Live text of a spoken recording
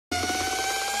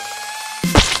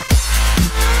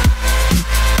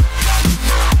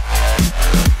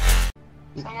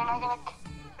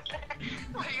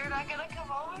You're not gonna come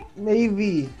over?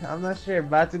 Maybe. I'm not sure.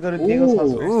 About to go to Diego's house.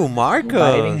 Ooh, Inviting him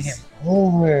Marcos.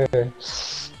 over.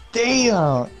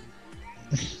 Damn.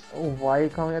 Oh, why are you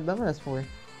calling me a dumbass for?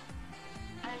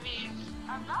 I mean,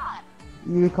 I'm not.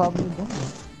 You called me a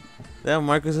dumbass. Damn,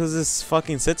 Marcos, who's this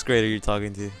fucking 6th grader you're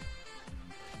talking to?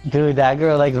 Dude, that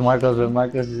girl likes Marcos, but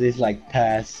Marcos is just like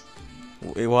pass.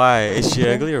 Why? Is she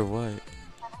ugly or what?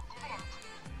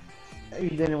 You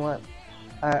didn't want.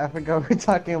 I forgot what we're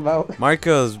talking about.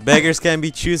 Marcos, beggars can't be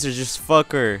choosers, just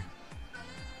fuck her.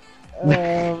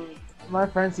 My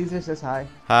friend Caesar says hi.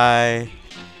 Hi.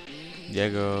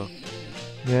 Diego,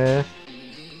 Yeah.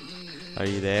 are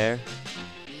you there?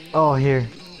 Oh, here.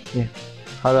 Yeah.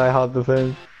 How do I hop the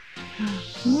fence?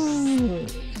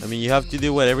 I mean, you have to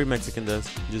do what every Mexican does.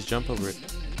 Just jump over it.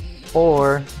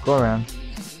 Or go around.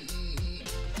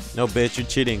 No, bitch, you're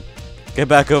cheating. Get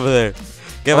back over there.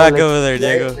 Get back over there,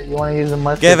 Diego. You want to use the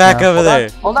mustard? Get back over there.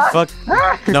 Hold on.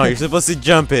 Fuck. No, you're supposed to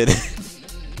jump it.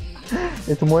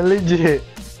 It's more legit.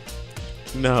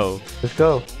 No. Let's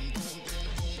go.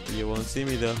 You won't see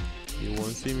me though. You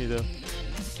won't see me though.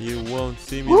 You won't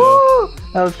see me though. Woo!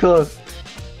 That was close.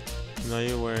 No,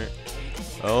 you weren't.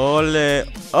 Ole.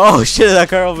 Oh shit, that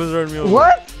car almost ran me over.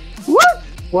 What? What?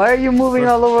 Why are you moving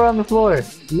all over on the floor?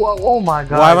 Whoa, oh my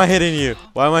god. Why am I hitting you?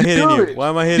 Why am I hitting you? Why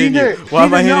am I hitting you? Why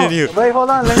am I hitting you? Wait, hold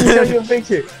on. Let me show you a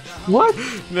picture. What?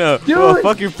 No. Dude. Oh,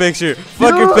 fuck your picture.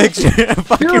 Fuck your picture.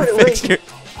 Fuck your Dude, wait. picture.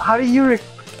 How do you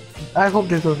I hope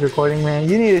this was recording, man.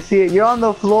 You need to see it. You're on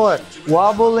the floor,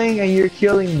 wobbling, and you're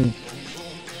killing me.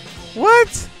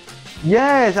 What?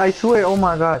 Yes, I swear. Oh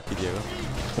my god. Diego.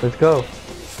 Let's go.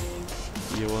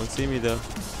 You won't see me though.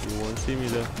 You won't see me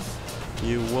though.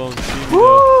 You won't see me though.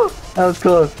 Woo! That was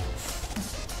close.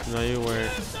 No, you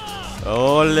weren't.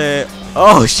 Ole.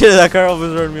 Oh shit, that car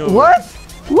almost ran me over. What?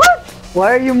 What?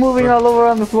 Why are you moving all over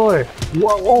on the floor?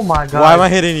 Whoa, oh my god. Why am I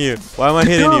hitting you? Why am I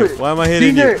hitting you? Why am I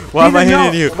hitting you? Why am I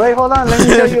hitting you? Wait, hold on. Let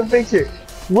me show you a picture.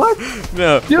 What?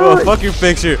 No. Dude. Oh, fuck your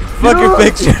picture. Fuck your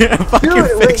Dude. picture. Fuck Dude,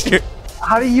 your wait. picture.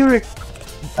 How do you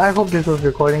I hope this was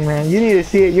recording, man. You need to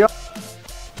see it. You're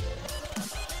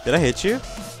Did I hit you?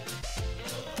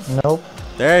 Nope.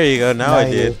 There you go. Now I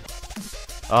you did.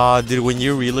 Oh, dude, when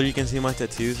you're realer, you can see my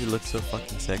tattoos. You look so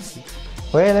fucking sexy.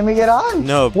 Wait, let me get on.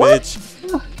 No, What?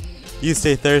 bitch. You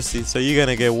stay thirsty, so you're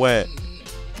gonna get wet.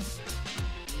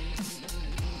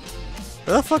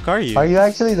 Where the fuck are you? Are you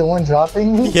actually the one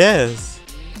dropping me? Yes.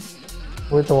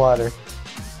 With the water.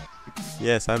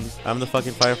 Yes, I'm the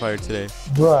fucking firefighter today.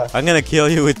 Bruh. I'm gonna kill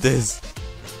you with this.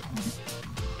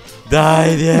 Die,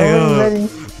 No Diego. letting-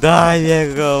 Die,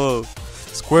 Diego.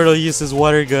 Squirtle uses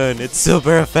water gun. It's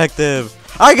super effective.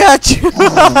 I got you.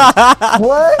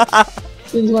 What?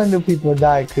 Since when do people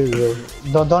die, Kuzo?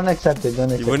 Don't accept it.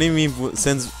 Don't accept What it. do you mean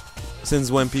since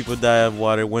when people die of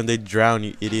water? When they drown,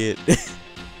 you idiot.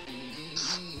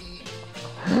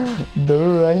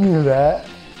 Dude, I knew that.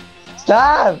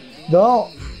 Stop!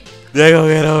 Don't. Diego,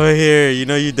 get over here. You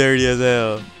know you dirty as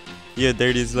hell. You're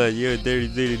dirty as slut. You're a dirty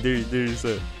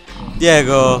slut.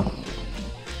 Diego.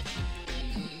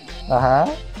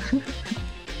 Uh-huh.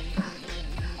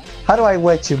 How do I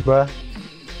wet you, bruh?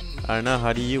 I don't know.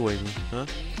 How do you wait me? Huh?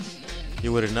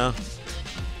 You wouldn't know.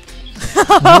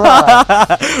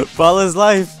 Bruh. Ball is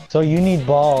life. So you need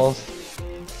balls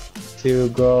to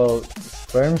grow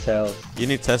sperm cells. You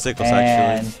need testicles, And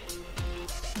actually.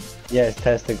 yes,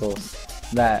 testicles.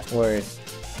 That word.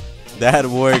 That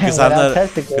word, because I'm Without not.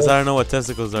 testicles. Because I don't know what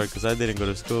testicles are. Because I didn't go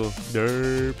to school.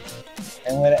 Derp.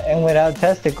 And without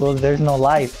testicles, there's no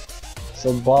life.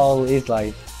 So ball is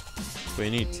life. We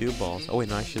need 2 balls. Oh wait,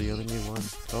 no, actually, you only need 1.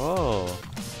 Oh.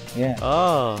 Yeah.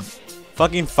 Oh.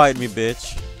 Fucking fight me,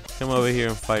 bitch. Come over here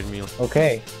and fight me.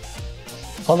 Okay.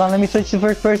 Hold on, let me switch to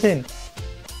first person.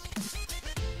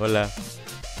 Hola.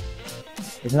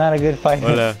 It's not a good fight.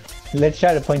 Hola. Let's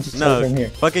try to punch each No, other from here.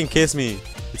 fucking kiss me.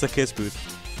 It's a kiss booth.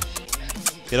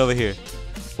 Get over here.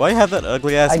 Why you have that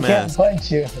ugly ass I can't mask?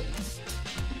 punch you.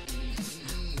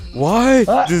 Why?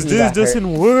 Ah, this you got hurt.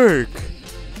 doesn't work.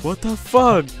 What the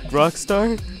fuck,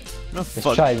 Rockstar? No Let's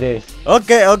fuck. try this.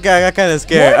 Okay, I got kind of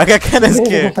scared. What? I got kind of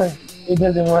scared. It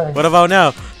doesn't work. What about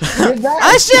now? Get back.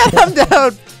 Ah shit, I'm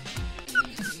down.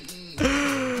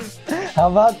 How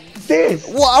about this?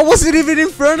 Well, I wasn't even in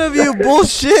front of you.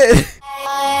 Bullshit.